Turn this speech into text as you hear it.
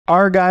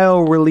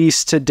Argylle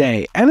released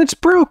today, and it's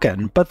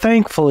broken, but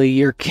thankfully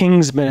your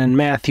Kingsman and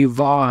Matthew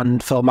Vaughn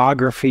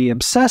filmography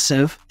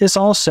obsessive is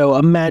also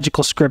a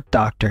magical script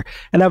doctor,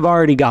 and I've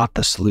already got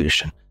the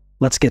solution.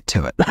 Let's get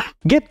to it.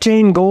 Get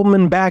Jane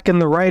Goldman back in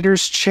the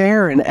writer's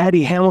chair and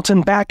Eddie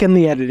Hamilton back in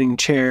the editing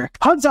chair.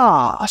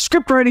 Huzzah!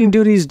 Script writing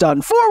duty's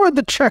done. Forward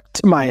the check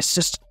to my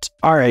assistant.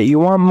 Alright, you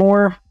want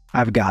more?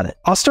 I've got it.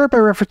 I'll start by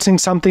referencing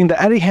something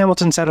that Eddie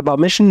Hamilton said about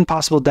Mission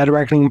Impossible Dead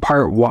Reckoning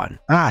Part 1.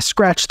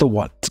 Scratch the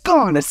 1. It's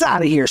gone, it's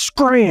out of here,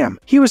 scram!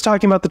 He was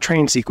talking about the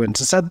train sequence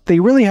and said that they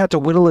really had to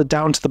whittle it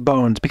down to the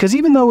bones, because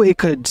even though it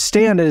could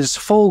stand at its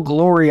full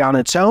glory on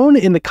its own,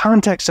 in the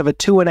context of a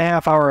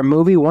 2.5-hour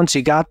movie, once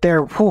you got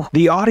there,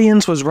 the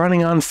audience was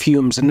running on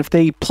fumes, and if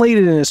they played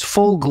it in its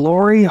full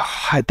glory,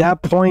 at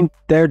that point,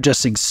 they're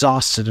just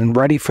exhausted and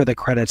ready for the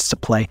credits to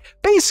play.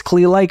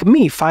 Basically like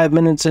me 5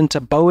 minutes into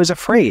Beau is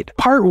Afraid.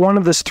 Part 1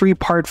 of this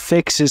 3-part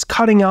fix is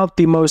cutting out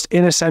the most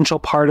inessential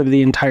part of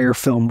the entire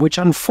film, which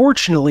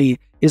unfortunately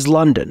is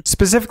London.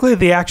 Specifically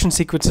the action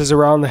sequences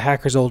around the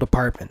hacker's old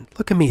apartment.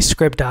 Look at me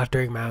script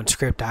doctoring my own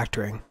script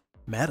doctoring.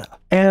 Meta.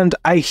 And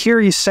I hear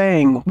you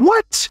saying,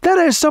 what? That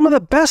is some of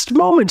the best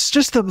moments,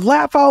 just the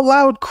laugh out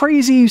loud,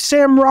 crazy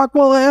Sam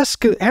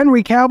Rockwell-esque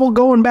Henry Cavill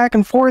going back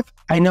and forth.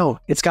 I know,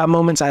 it's got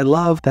moments I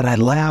love that I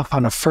laugh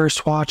on a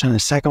first watch, on a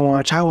second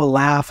watch. I will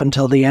laugh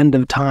until the end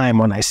of time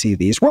when I see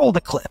these. Roll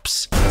the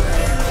clips.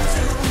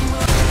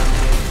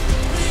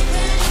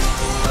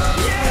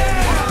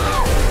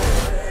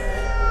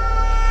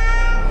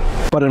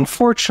 But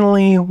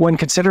unfortunately, when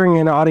considering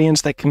an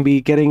audience that can be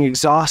getting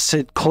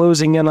exhausted,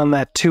 closing in on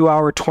that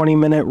 2-hour,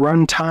 20-minute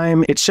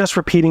runtime, it's just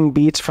repeating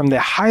beats from the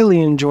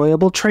highly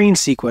enjoyable train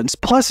sequence.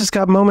 Plus, it's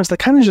got moments that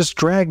kind of just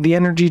drag the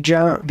energy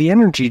down.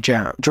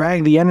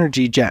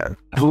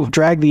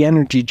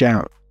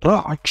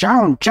 Oh,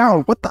 John,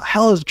 what the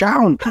hell is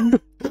John?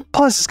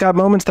 Plus, it's got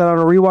moments that on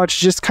a rewatch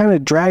just kind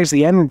of drags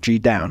the energy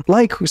down.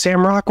 Like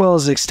Sam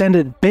Rockwell's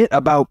extended bit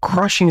about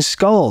crushing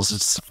skulls.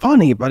 It's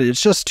funny, but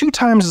it's just 2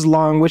 times as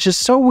long, which is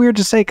so weird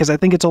to say because I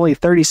think it's only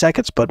 30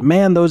 seconds, but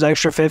man, those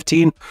extra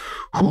 15,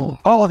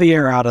 all the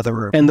air out of the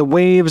room. And the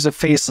waves of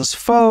faceless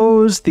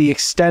foes, the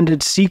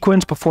extended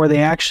sequence before they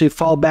actually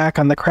fall back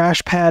on the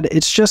crash pad,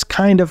 it's just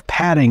kind of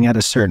padding at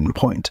a certain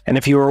point. And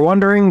if you were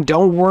wondering,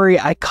 don't worry,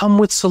 I come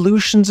with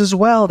solutions as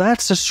well.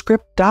 That's a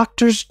script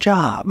doctor's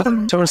job.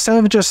 So instead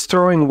of just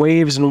throwing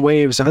waves and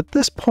waves of, at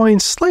this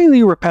point,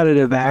 slightly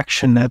repetitive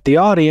action at the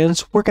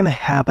audience, we're going to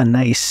have a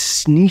nice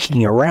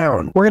sneaking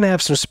around. We're going to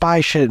have some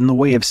spy shit in the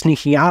way of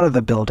sneaking out of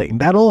the building.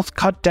 That'll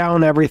cut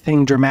down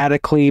everything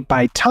dramatically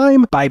by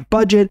time, by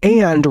budget,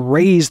 and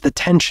raise the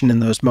tension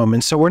in those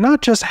moments. So we're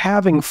not just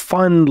having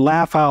fun,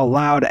 laugh out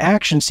loud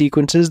action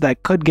sequences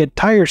that could get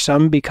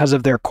tiresome because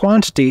of their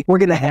quantity. We're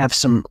going to have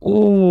some,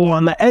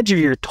 on the edge of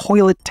your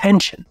toilet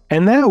tension.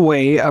 And that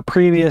way, a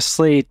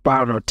previously,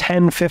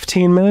 10,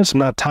 15 minutes, I'm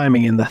not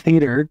timing in the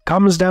theater,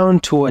 comes down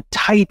to a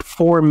tight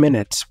 4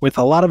 minutes with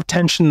a lot of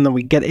tension that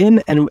we get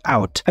in and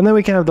out. And then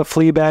we can have the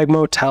Fleabag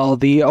Motel,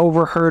 the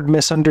overheard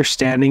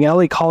misunderstanding,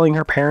 Ellie calling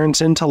her parents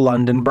into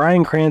London,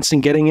 Bryan Cranston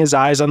getting his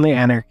eyes on the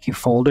Anarchy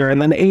folder,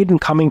 and then Aiden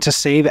coming to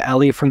save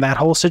Ellie from that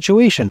whole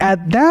situation.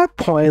 At that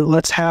point,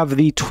 let's have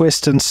the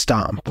twist and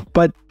stomp,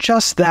 but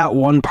just that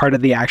one part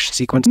of the action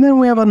sequence. And then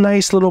we have a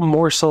nice little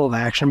morsel of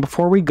action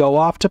before we go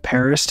off to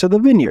Paris to the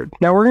vineyard.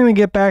 Now we're going to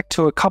get back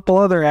to a couple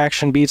other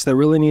action beats that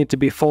really need to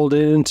be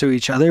folded into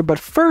each other, but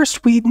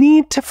first we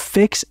need to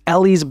fix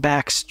Ellie's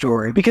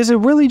backstory, because it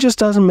really just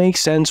doesn't make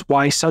sense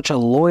why such a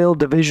loyal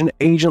division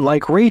agent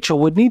like Rachel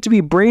would need to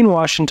be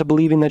brainwashed into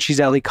believing that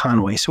she's Ellie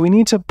Conway. So we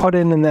need to put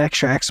in an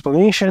extra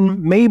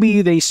explanation.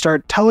 Maybe they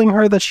start telling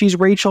her that she's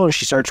Rachel and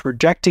she starts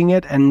rejecting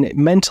it, and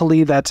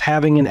mentally that's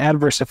having an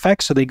adverse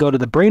effect, so they go to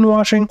the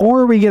brainwashing,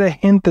 or we get a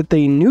hint that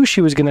they knew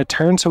she was going to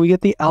turn, so we get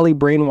the Ellie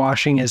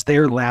brainwashing as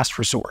their last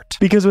resort.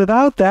 Because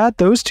without that,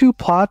 those 2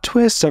 plot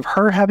twists of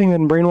her having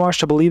been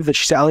brainwashed to believe that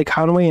she's Ellie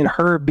Conway and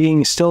her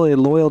being still a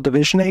loyal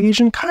division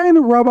agent kind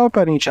of rub up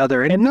on each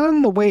other, and not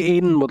in the way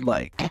Aiden would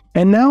like.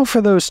 And now for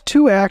those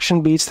 2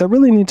 action beats that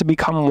really need to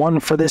become one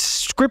for this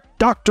script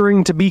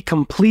doctoring to be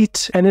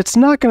complete. And it's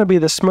not going to be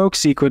the smoke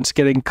sequence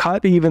getting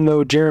cut, even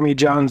though Jeremy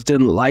Jahns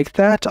didn't like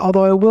that.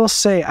 Although I will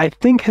say, I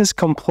think his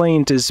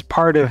complaint is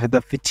part of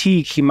the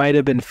fatigue he might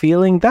have been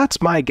feeling.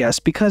 That's my guess,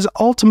 because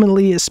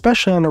ultimately,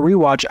 especially on a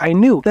rewatch, I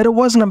knew that it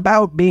wasn't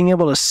about being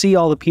able to see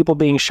all the people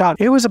being shot.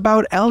 It was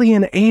about Ellie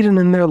and Aiden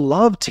and their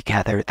love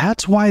together.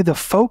 That's why the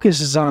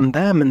focus is on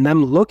them and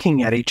them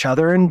looking at each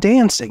other and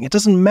dancing. It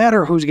doesn't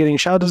matter who's getting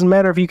shot. It doesn't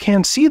matter if you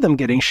can't see them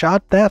getting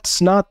shot.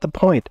 That's not the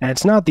point. And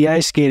it's not the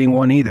ice skating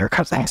one either,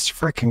 because that's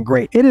freaking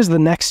great. It is the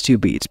next 2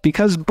 beats,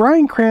 because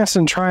Bryan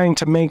Cranston trying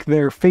to make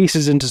their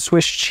faces into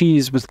Swiss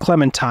cheese with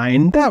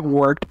Clementine, that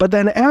worked. But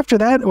then after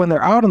that, when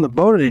they're out on the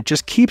boat and it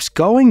just keeps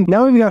going,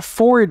 now we've got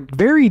 4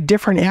 very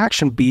different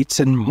action beats,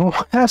 and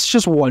that's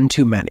just one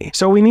too many.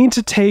 So we need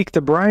to take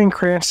the Bryan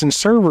Cranston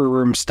server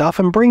room stuff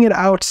and bring it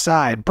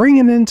outside, bring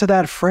it into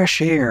that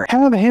fresh air.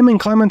 Have him and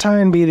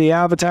Clementine be the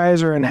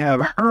appetizer, and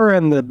have her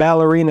and the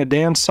ballerina ballerina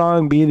dance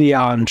song be the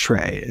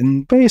entree,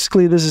 and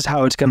basically this is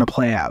how it's gonna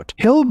play out.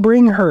 He'll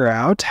bring her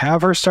out,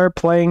 have her start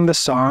playing the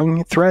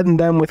song, threaten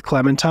them with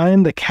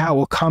Clementine, the cat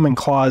will come and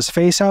claw his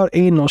face out,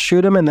 Aiden will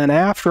shoot him, and then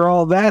after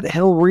all that,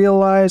 he'll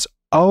realize,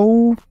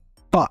 oh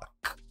fuck,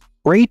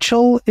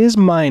 Rachel is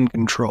mind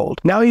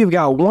controlled. Now you've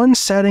got one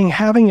setting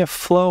having it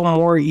flow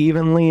more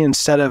evenly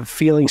instead of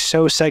feeling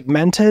so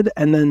segmented,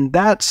 and then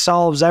that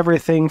solves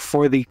everything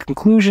for the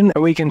conclusion,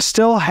 and we can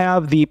still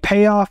have the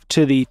payoff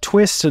to the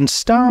twist and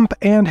stomp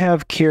and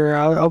have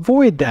Kira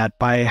avoid that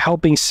by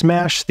helping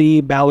smash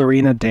the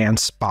ballerina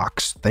dance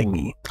box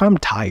thingy. I'm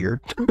tired.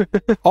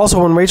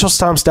 Also, when Rachel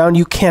stomps down,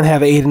 you can't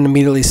have Aiden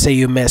immediately say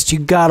you missed. You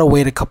gotta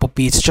wait a couple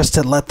beats just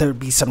to let there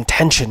be some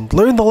tension.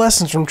 Learn the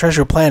lessons from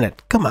Treasure Planet.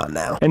 Come on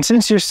now. And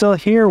since you're still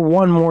here,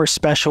 one more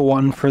special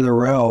one for the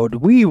road.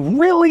 We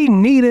really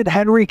needed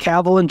Henry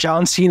Cavill and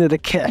John Cena to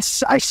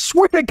kiss. I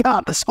swear to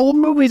God, this whole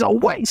movie's a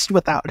waste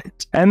without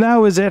it. And that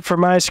was it for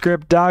my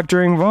script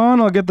doctoring. Vaughn,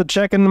 I'll get the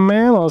check in the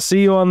mail. I'll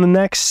see you on the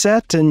next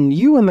set, and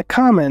you in the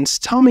comments,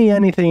 tell me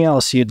anything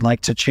else you'd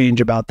like to change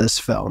about this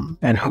film.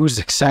 And who's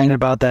excited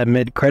about that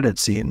mid-credit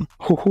scene?